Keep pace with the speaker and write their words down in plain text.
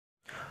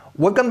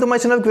Welcome to my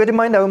channel Creative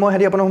Mind আৰু মই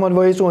হেৰি আপোনাৰ সময়ত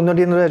বহিছো অন্য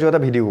দিনৰ এটা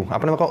ভিডিও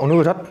আপোনালোকৰ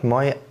অনুৰোধত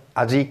মই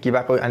আজি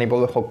কিবা কৈ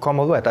আনিবলৈ সক্ষম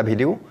হলো এটা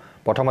ভিডিও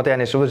প্ৰথমতে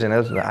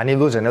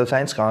আনিলো জেনাৰেল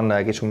সায়েন্স কাৰণ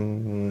কিছু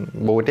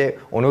বহুতে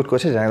অনুৰোধ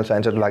কৰিছে জেনাৰেল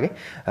সায়েন্সত লাগে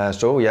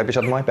সো ইয়াৰ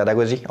পিছত মই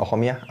পেডাগজি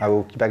অসমীয়া আৰু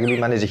কিবা কিবি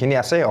মানে যিখিনি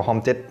আছে অসম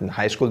টেট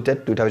হাই স্কুল টেট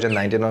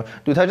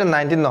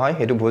 2019 নহয়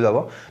হেতু ভুল হ'ব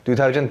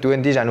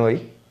 2020 জানুৱাৰী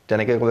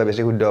তেনেকৈ ক'লে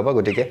বেছি শুদ্ধ হ'ব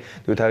গতিকে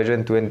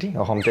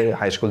 2020 অসম টেট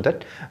হাই স্কুল টেট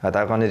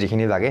তাৰ কাৰণে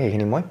যিখিনি লাগে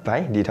সেইখিনি মই পাই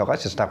দি থকা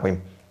চেষ্টা কৰিম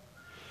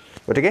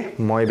গতিকে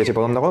মই বেছি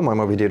পলম নকৰো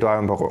মই ভিডিওটো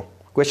আৰম্ভ কৰো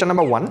কোৱেশ্চন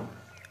নম্বৰ 1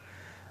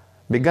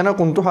 বিজ্ঞানৰ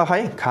কোনটো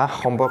শাখাই ঘাঁহ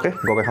সম্পৰ্কে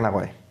গৱেষণা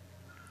কৰে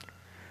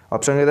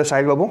অপচন এটা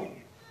চাই ল'ব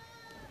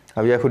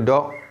আৰু ইয়াৰ শুদ্ধ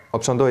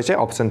অপচনটো হৈছে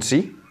অপচন সি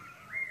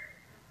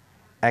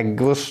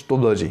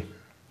এগ্ৰোষ্টলজি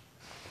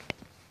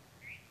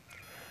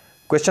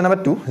কোৱেশ্চন নম্বৰ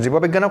 2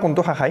 জীৱবিজ্ঞানৰ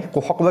কোনটো শাখাই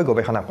কোষকলৈ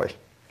গৱেষণা কৰে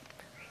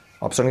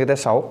অপচন কেইটা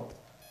চাওক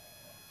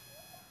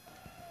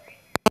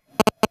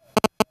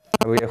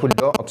আৰু ইয়াৰ শুদ্ধ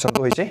অপচনটো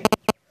হৈছে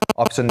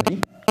option D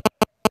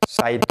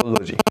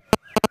cytology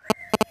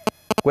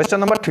question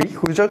number 3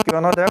 সূৰ্যৰ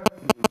কিৰণৰ দ্বাৰা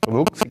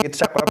ৰোগ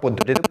চিকিৎসা কৰা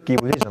পদ্ধতিটো কি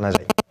বুলি জনা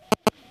যায়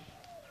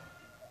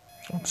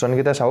অপচন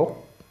কেইটা চাওক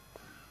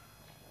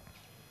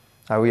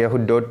আৰু ইয়াৰ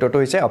শুদ্ধ উত্তৰটো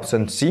হৈছে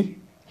অপচন সি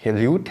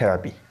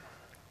হেলিওথেৰাপি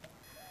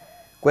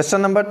কোৱেশ্চন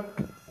নম্বৰ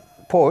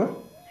 4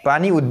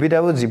 প্ৰাণী উদ্ভিদ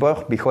আৰু জীৱৰ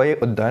বিষয়ে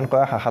অধ্যয়ন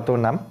কৰা শাখাটোৰ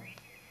নাম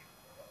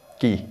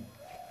কি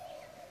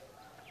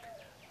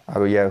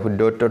আৰু ইয়াৰ শুদ্ধ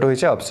উত্তৰটো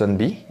হৈছে option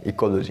B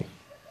ecology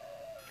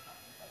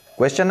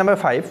Question number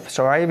 5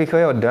 চৰাইৰ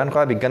বিষয়ে অধ্যয়ন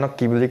কৰা বিজ্ঞানক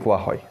কি বুলি কোৱা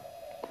হয়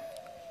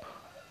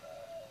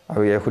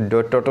আৰু ইয়াৰ শুদ্ধ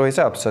উত্তৰটো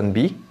হৈছে অপচন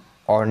বি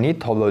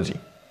অৰ্নিথোলজি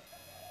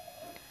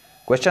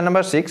Question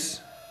number 6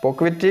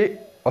 প্ৰকৃতিৰ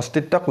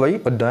অস্তিত্বক লৈ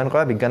অধ্যয়ন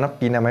কৰা বিজ্ঞানক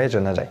কি নামেৰে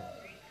জনা যায়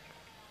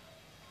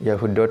ইয়াৰ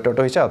শুদ্ধ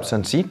উত্তৰটো হৈছে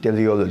অপচন সি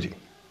টেলিঅলজি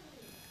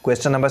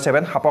Question number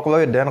 7 সাপক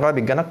লৈ অধ্যয়ন কৰা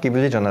বিজ্ঞানক কি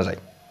বুলি জনা যায়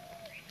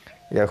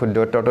ইয়াৰ শুদ্ধ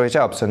উত্তৰটো হৈছে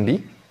অপচন বি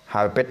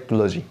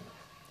হাৰ্পেটলজি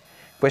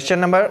Question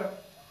number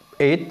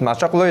 8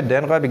 মাছক লৈ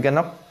অধ্যয়ন কৰা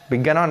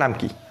বিজ্ঞানৰ নাম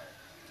কি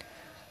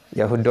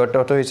ইয়াৰ শুদ্ধ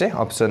উত্তৰটো হৈছে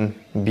অপচন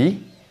বি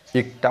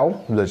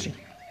ইকটাউলজি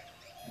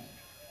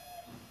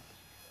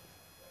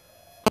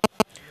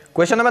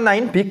Question number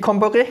 9 বিষ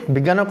সম্পৰ্কে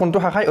বিজ্ঞানৰ কোনটো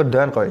শাখাই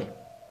অধ্যয়ন কৰে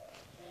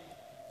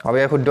আৰু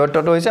ইয়াৰ শুদ্ধ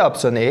উত্তৰটো হৈছে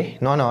অপচন এ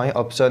নহয়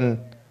অপচন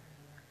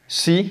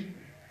সি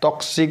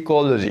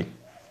টক্সিকোলজি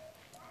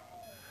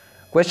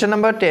Question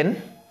number 10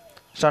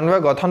 চন্দ্ৰৰ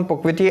গঠন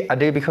প্ৰকৃতি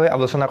আদিৰ বিষয়ে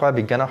আলোচনা কৰা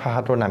বিজ্ঞানৰ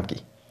শাখাটোৰ নাম কি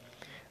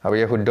আৰু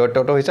ইয়াৰ শুদ্ধ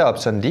উত্তৰটো হৈছে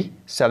অপচন ডি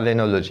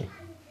সেলেনলজি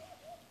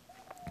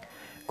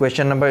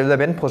Question number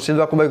 11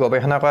 ফসিলক লৈ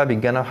গৱেষণা কৰা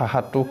বিজ্ঞানৰ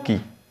শাখাটো কি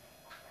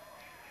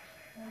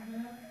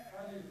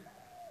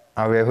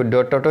আৰু ইয়াৰ শুদ্ধ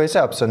উত্তৰটো হৈছে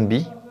option B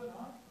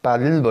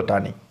পালিল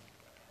botany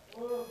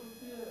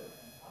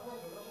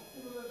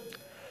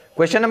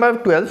Question number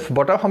 12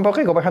 বতৰ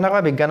সম্পৰ্কে গৱেষণা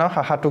কৰা বিজ্ঞানৰ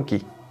শাখাটো কি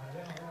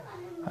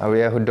আৰু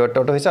ইয়াৰ শুদ্ধ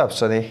উত্তৰটো হৈছে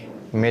অপচন এ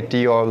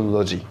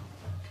মেটিঅৰলজি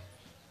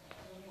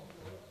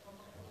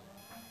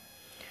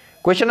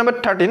Question number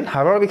 13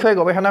 হাড়ৰ বিষয়ে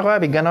গৱেষণা কৰা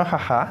বিজ্ঞানৰ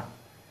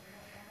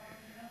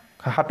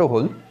শাখাটো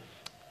হ'ল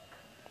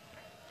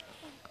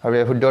আৰু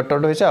ইয়াৰ শুদ্ধ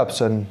উত্তৰটো হৈছে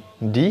অপচন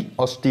ডি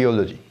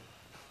অস্টিঅলজি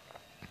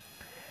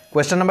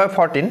Question number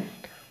 14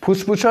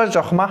 ফুসফুসৰ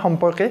জখমা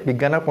সম্পৰ্কে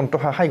বিজ্ঞানৰ কোনটো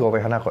শাখাই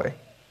গৱেষণা কৰে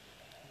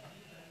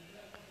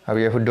আৰু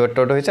ইয়াৰ শুদ্ধ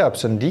উত্তৰটো হৈছে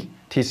option D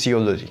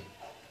physiology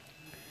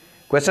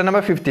Question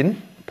number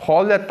 15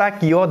 ফল এটা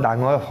কিয়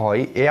ডাঙৰ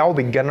হয় এয়াও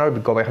বিজ্ঞানৰ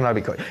গৱেষণাৰ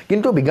বিষয়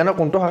কিন্তু বিজ্ঞানৰ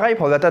কোনটো শাখাই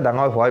ফল এটা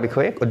ডাঙৰ হোৱাৰ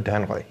বিষয়ে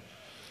অধ্যয়ন কৰে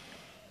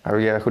আৰু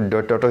ইয়াৰ শুদ্ধ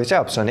উত্তৰটো হৈছে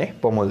অপচন এ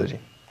পমোলজি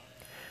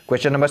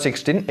Question number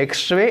 16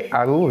 এক্স-ৰে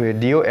আৰু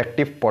ৰেডিও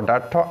এক্টিভ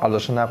পদাৰ্থ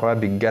আলোচনা কৰা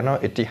বিজ্ঞানৰ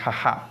এটি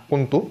শাখা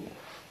কোনটো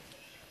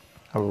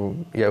আৰু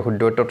ইয়াৰ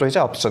শুদ্ধ উত্তৰটো হৈছে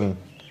অপচন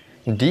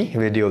ডি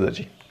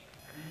ৰেডিওলজি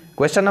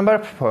Question number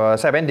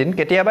 17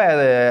 কেতিয়াবা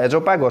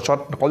এজোপা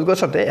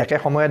কলগছতে একে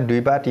সময়ত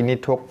 2 বা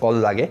 3 থোক কল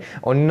লাগে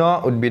অন্য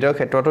উদ্ভিদৰ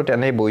ক্ষেত্ৰতো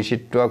তেনে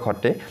বৈচিত্ৰ্য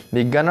ঘটে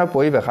বিজ্ঞানৰ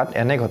পৰিভাষাত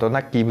এনে ঘটনা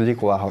কি বুলি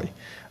কোৱা হয়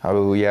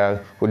আৰু ইয়াৰ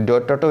শুদ্ধ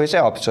উত্তৰটো হৈছে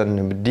অপচন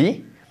ডি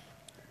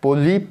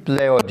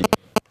পলিপ্লেয়ডি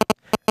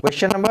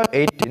Question number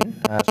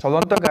 18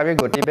 চলন্ত গাড়ীৰ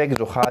গতিবেগ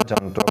জোখা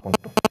যন্ত্ৰ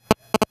কোনটো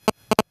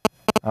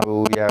আৰু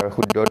ইয়াৰ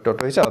শুদ্ধ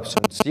উত্তৰটো হৈছে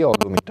অপচন সি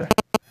অডোমিটাৰ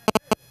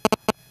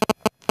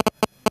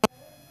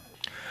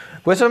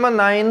Question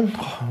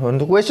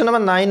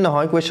number 9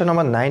 নহয় Question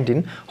number 19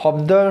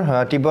 শব্দৰ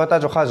তীব্ৰতা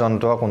জোখা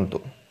যন্ত্ৰ কোনটো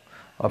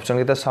অপচন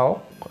কেইটা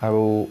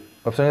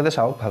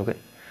চাওক ভালকৈ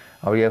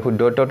আৰু ইয়াৰ শুদ্ধ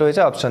উত্তৰটো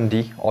হৈছে অপচন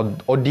ডি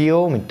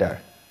অডিওমিটাৰ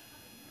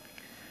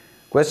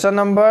Question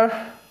number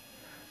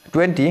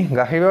 20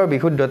 গাখীৰৰ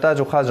বিশুদ্ধতা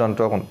জোখা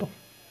যন্ত্ৰ কোনটো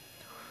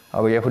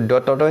আৰু ইয়াৰ শুদ্ধ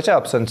উত্তৰটো হৈছে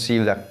অপচন সি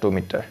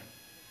লেক্টোমিটাৰ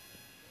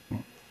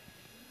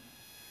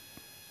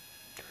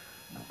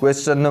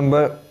Question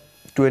number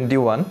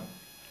 21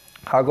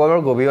 সাগৰৰ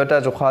গভীৰতা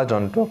জোখা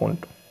যন্ত্ৰ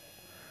কোনটো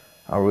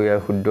আৰু ইয়াৰ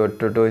শুদ্ধ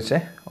উত্তৰটো হৈছে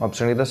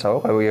অপচন কেইটা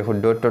চাওক আৰু ইয়াৰ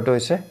শুদ্ধ উত্তৰটো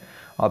হৈছে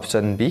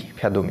অপচন বি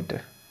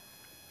ফেডোমিটাৰ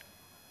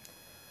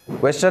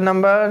Question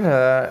number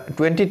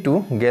 22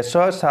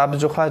 গেছৰ চাপ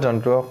জোখা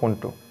যন্ত্ৰ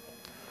কোনটো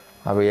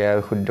আৰু ইয়াৰ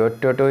শুদ্ধ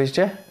উত্তৰটো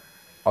হৈছে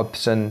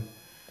অপচন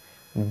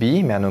বি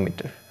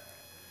মেনোমিটাৰ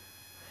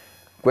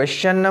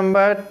Question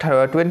number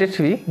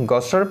 23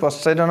 গছৰ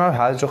প্ৰচ্ছদনৰ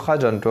হাল জোখা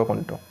যন্ত্ৰ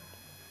কোনটো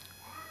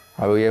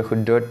আৰু ইয়াৰ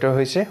শুদ্ধ উত্তৰ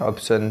হৈছে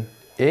অপচন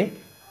এ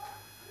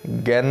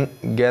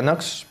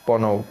গ্যানক্স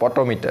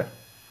পটোমিটাৰ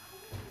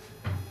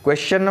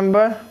Question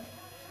number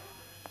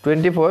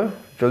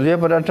 24 জলীয়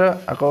পদাৰ্থৰ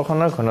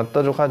আকৰ্ষণৰ ঘনত্ব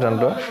জোখা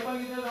যন্ত্ৰ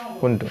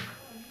কোনটো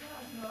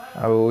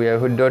আৰু ইয়াৰ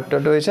শুদ্ধ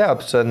উত্তৰটো হৈছে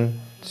অপচন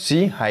সি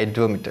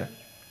হাইড্ৰোমিটাৰ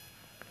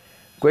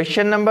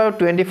Question number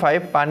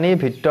 25 পানীৰ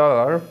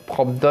ভিতৰৰ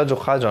শব্দ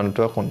জোখা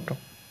যন্ত্ৰ কোনটো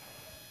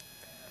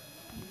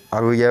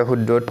আৰু ইয়াৰ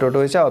শুদ্ধ উত্তৰটো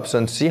হৈছে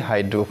অপচন সি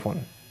হাইড্ৰোফোন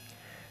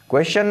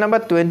Question number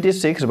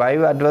 26 বায়ু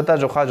আৰ্দ্ৰতা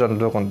জোখা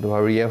যন্ত্ৰ কোনটো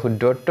আৰু ইয়াৰ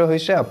শুদ্ধ উত্তৰ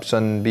হৈছে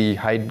অপচন বি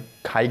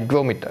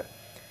হাইগ্ৰোমিটাৰ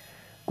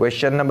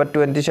Question number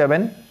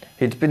 27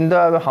 হৃদপিণ্ড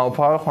আৰু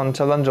হাঁওফাঁওৰ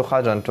সঞ্চালন জোখা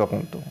যন্ত্ৰ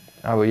কোনটো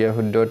আৰু ইয়াৰ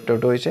শুদ্ধ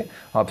উত্তৰটো হৈছে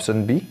অপচন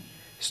বি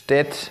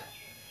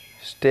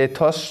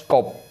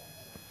ষ্টেথস্কোপ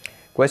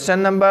Question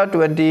number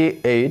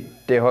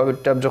 28 দেহৰ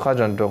উত্তাপ জোখা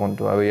যন্ত্ৰ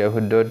কোনটো আৰু ইয়াৰ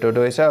শুদ্ধ উত্তৰটো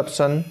হৈছে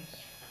অপচন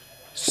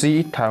সি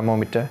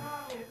থাৰ্মোমিটাৰ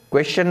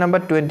Question number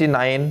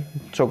 29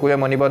 চকুৰে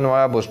মনিব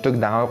নোৱাৰা বস্তুক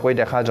ডাঙৰকৈ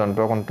দেখা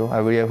যন্ত্ৰ কোনটো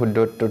আৰু ইয়াৰ শুদ্ধ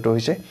উত্তৰটো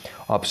হৈছে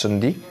অপচন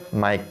ডি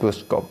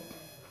মাইক্ৰোস্কোপ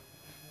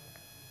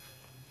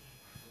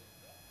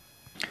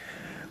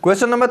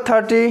Question number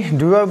 30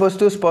 দূৰৰ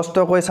বস্তু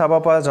স্পষ্টকৈ চাব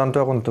পৰা যন্ত্ৰ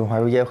কোনটো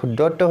আৰু ইয়াৰ শুদ্ধ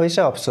উত্তৰ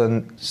হৈছে অপচন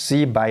সি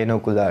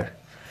বাইনোকুলাৰ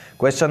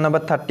Question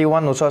number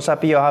 31 ওচৰ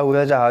চাপি অহা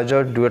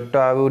উৰাজাহাজৰ দূৰত্ব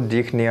আৰু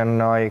দিশ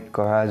নিৰ্ণয়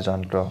কৰা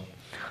যন্ত্ৰ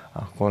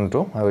কোনটো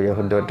আৰু ইয়াৰ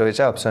শুদ্ধ উত্তৰ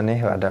হৈছে অপচন এ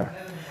ৰাডাৰ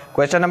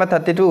Question number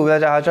 32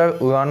 উৰাজাহাজৰ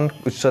উৰণ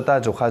উচ্চতা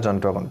জোখা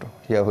যন্ত্ৰ কোনটো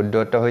ইয়াৰ শুদ্ধ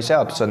উত্তৰ হৈছে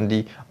option D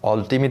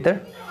altimeter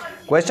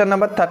Question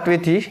number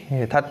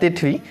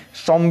 33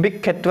 চম্বিক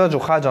ক্ষেত্ৰ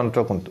জোখা যন্ত্ৰ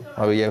কোনটো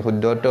আৰু ইয়াৰ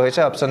শুদ্ধ উত্তৰ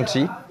হৈছে অপচন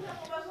সি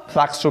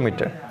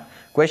ফ্লাক্সোমিটাৰ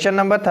Question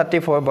number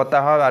 34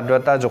 বতাহৰ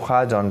আৰ্দ্ৰতা জোখা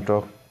যন্ত্ৰ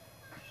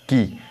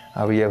কি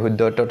আৰু ইয়াৰ শুদ্ধ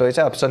উত্তৰটো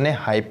হৈছে অপচন এ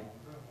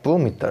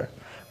হাইপোমিটাৰ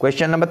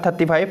Question number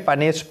 35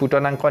 পানীৰ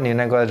স্ফুটনাংক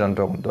নিৰ্ণয় কৰা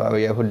যন্ত্ৰ কোনটো আৰু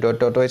ইয়াৰ শুদ্ধ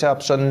উত্তৰটো হৈছে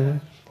অপচন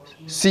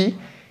সি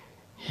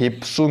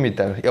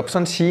হিপসোমিটাৰ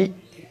অপচন সি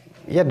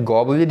ইয়াত গ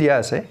বুলি দিয়া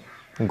আছে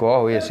গ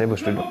হৈ আছে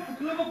বস্তুটো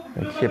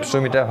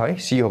হিপসোমিটাৰ হয়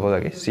সি হ'ব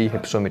লাগে সি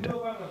হিপসোমিটাৰ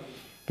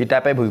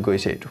কিতাপে ভুল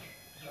কৰিছে এইটো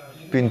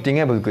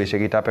প্ৰিন্টিংয়ে ভুল কৰিছে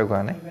কিতাপে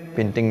কোৱা নাই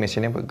প্ৰিন্টিং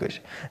মেচিনে ভুল কৰিছে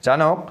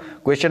জানক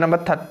Question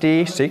number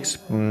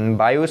 36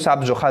 বায়ু চাপ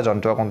জোখা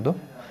যন্ত্ৰ কোনটো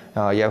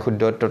ইয়াৰ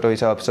শুদ্ধ উত্তৰটো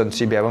হৈছে অপচন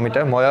সি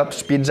বেৰোমিটাৰ মই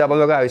স্পিড যাব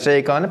লগা হৈছে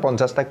এই কাৰণে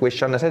 50টা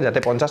কোৱেশ্চন আছে যাতে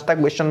 50টা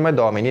কোৱেশ্চন মই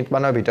 10 মিনিট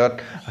মানৰ ভিতৰত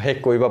শেষ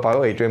কৰিব পাৰো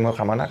এইটোৱে মই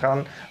কামনা কাৰণ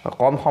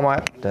কম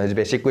সময়ত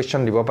বেছিক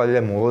কোৱেশ্চন দিব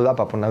পাৰিলে মোৰো লাভ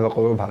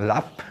আপোনালোকৰো ভাল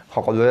লাভ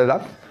সকলোৰে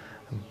লাভ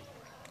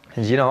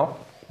যি নহওক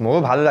মোৰো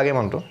ভাল লাগে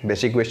মনটো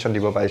বেছিক কোৱেশ্চন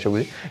দিব পাৰিছো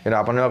বুলি কিন্তু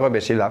আপোনালোকৰ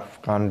বেছি লাভ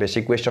কাৰণ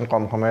বেছিক কোৱেশ্চন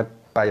কম সময়ত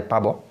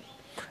পাব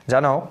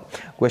জানো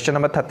Question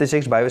number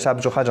 36 বায়ু চাপ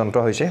জোখা যন্ত্ৰ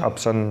হৈছে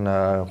অপচন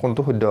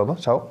কোনটো শুদ্ধ হ'ব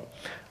চাওক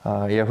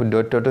ইয়াৰ শুদ্ধ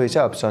উত্তৰটো হৈছে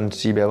অপচন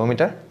সি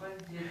বেৰোমিটাৰ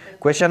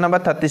Question number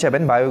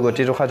 37 বায়ু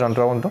গতি জোখা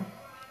যন্ত্ৰ কোনটো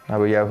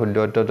আৰু ইয়াৰ শুদ্ধ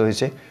উত্তৰটো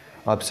হৈছে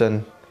অপচন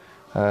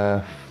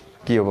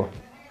কি হ'ব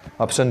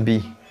option B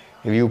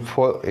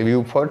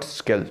ৰিউফৰ্ড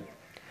scale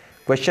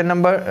Question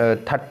number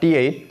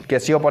 38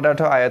 গেছীয়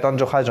পদাৰ্থৰ আয়তন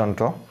জোখা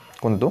যন্ত্ৰ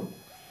কোনটো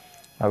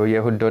আৰু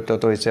ইয়াৰ শুদ্ধ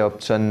উত্তৰটো হৈছে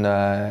অপচন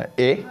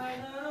এ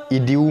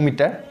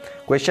ইডিওমিটাৰ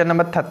Question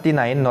number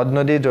 39 নদ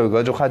নদীৰ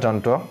দৈৰ্ঘ্য জোখা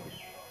যন্ত্ৰ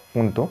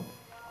কোনটো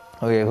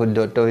আৰু ইয়াৰ শুদ্ধ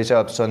উত্তৰ হৈছে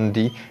অপচন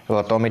ডি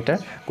ৰটমিটাৰ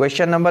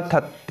Question number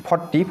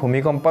 40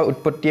 ভূমিকম্পৰ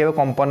উৎপত্তি আৰু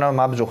কম্পনৰ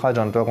মাপ জোখা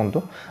যন্ত্ৰ কোনটো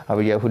আৰু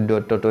ইয়াৰ শুদ্ধ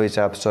উত্তৰটো হৈছে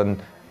অপচন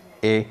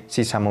এ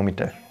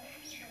সিসামোমিটাৰ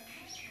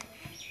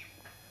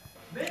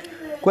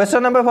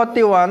Question number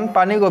 41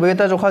 পানী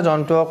গভীৰতা জোখা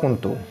যন্ত্ৰ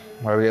কোনটো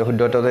আৰু ইয়াৰ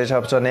শুদ্ধ উত্তৰটো হৈছে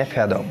অপচন এ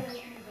ফেডম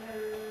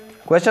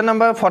Question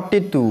number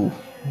 42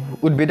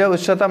 উদ্ভিদৰ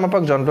উচ্চতা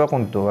মাপক যন্ত্ৰ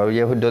কোনটো আৰু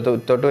ইয়াৰ শুদ্ধ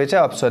উত্তৰটো হৈছে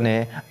অপচন এ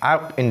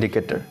আৰ্ক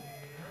ইন্ডিকেটৰ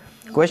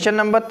Question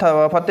number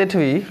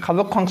 43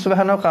 খালক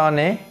সংশ্লেষণৰ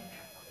কাৰণে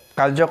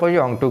কাৰ্যকৰী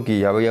অংশটো কি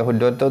আৰু ইয়াৰ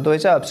শুদ্ধ উত্তৰটো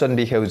হৈছে অপচন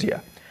বি সেউজীয়া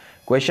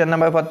Question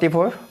number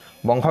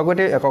 44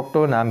 বংশগতিৰ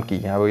এককটোৰ নাম কি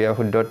আৰু ইয়াৰ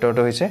শুদ্ধ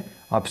উত্তৰটো হৈছে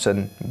অপচন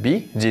বি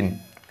জিন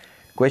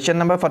Question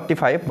number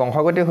 45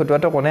 বংশগতিৰ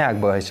সূত্ৰটো কোনে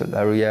আগবঢ়াইছিল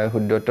আৰু ইয়াৰ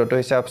শুদ্ধ উত্তৰটো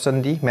হৈছে অপচন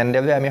ডি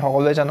মেণ্ডেলে আমি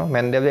সকলোৱে জানো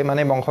মেণ্ডেলে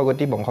মানে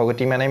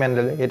বংশগতি মানে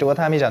মেণ্ডেলে এইটো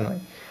কথা আমি জানো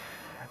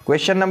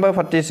Question number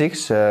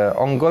 46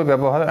 অংগৰ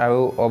ব্যৱহাৰ আৰু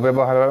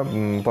অব্যৱহাৰৰ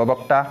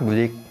প্ৰবক্তা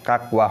বুলি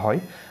কাক কোৱা হয়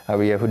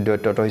আৰু ইয়াৰ শুদ্ধ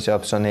উত্তৰটো হৈছে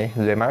অপচন এ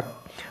লেমাৰ্ক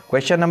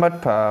Question number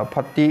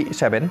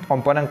 47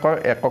 কম্পনাংকৰ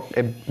একক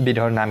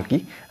বিধৰ নাম কি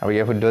আৰু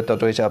ইয়াৰ শুদ্ধ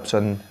উত্তৰটো হৈছে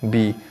option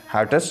B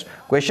Hertz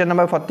Question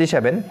number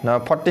 47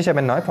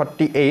 নহয়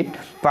 48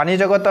 প্ৰাণী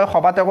জগতৰ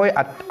সবাতোকৈ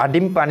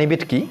আদিম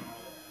প্ৰাণীবিধ কি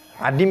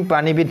আদিম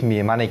প্ৰাণীবিধ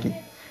মানে কি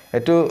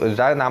এটো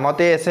যাৰ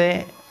নামতে আছে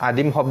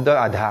আদিম শব্দৰ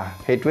আধা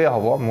হেতুৱে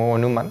হ'ব মোৰ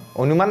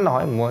অনুমান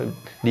নহয় মই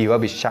দৃঢ়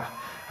বিশ্বাস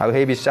আৰু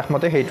সেই বিশ্বাস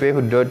মতে হেতুৱে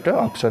শুদ্ধ উত্তৰ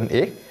অপচন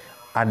এ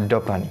আদ্য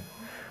প্ৰাণী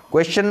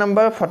Question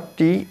number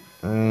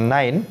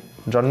 49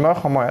 জন্মৰ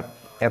সময়ত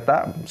এটা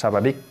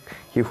স্বাভাৱিক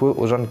শিশুৰ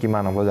ওজন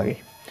কিমান হ'ব লাগে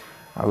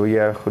আৰু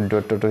ইয়াৰ শুদ্ধ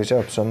উত্তৰটো হৈছে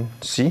অপচন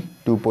সি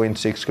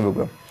 2.6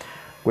 কিলোগ্ৰাম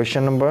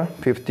Question number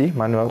 50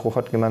 মানুহৰ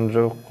কোষত কিমান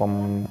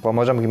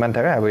ক্ৰমোজম কিমান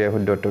থাকে আৰু ইয়াৰ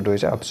শুদ্ধ উত্তৰটো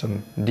হৈছে অপচন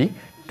ডি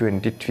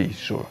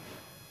 23 sure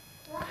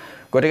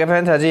গতিকে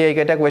ফ্ৰেণ্ডছ আজি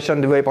এইকেইটা কুৱেশ্যন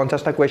দিব এই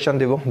 50টা কুৱেশ্যন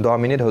দিব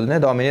 10 মিনিট হ'ল নে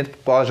 10 মিনিট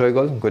পজ হৈ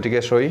গ'ল গতিকে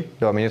সৰি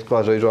 10 মিনিট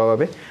পজ হৈ যোৱাৰ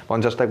বাবে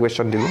 50টা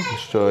কুৱেশ্যন দিব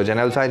সো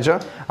জেনেৰেল সায়েন্সৰ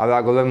আৰু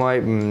আগলৈ মই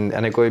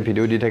এনেকৈ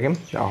ভিডিঅ' দি থাকিম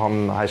অসম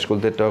হাইস্কুল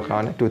টেটৰ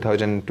কাৰণে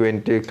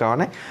 2020 ৰ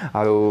কাৰণে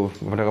আৰু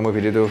আপোনালোকে মোৰ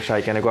ভিডিঅ'টো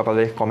চাই কেনেকুৱা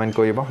পালে কমেণ্ট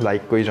কৰিব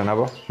লাইক কৰি জনাব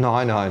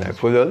নহয়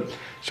ফুল হ'ল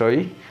সৰি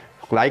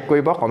লাইক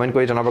কৰিব কমেণ্ট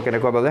কৰি জনাব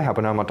কেনেকুৱা পালে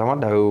আপোনাৰ মতামত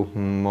আৰু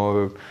মোৰ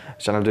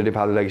চেনেল যদি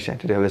ভাল লাগিছে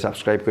তেতিয়াহ'লে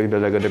ছাবস্ক্ৰাইব কৰি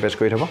বেল আইকনটো প্ৰেছ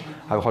কৰি থ'ব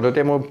আৰু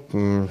সদায় মোৰ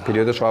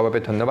ভিডিঅ'টো চোৱাৰ বাবে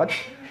ধন্যবাদ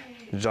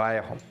জয়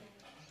অসম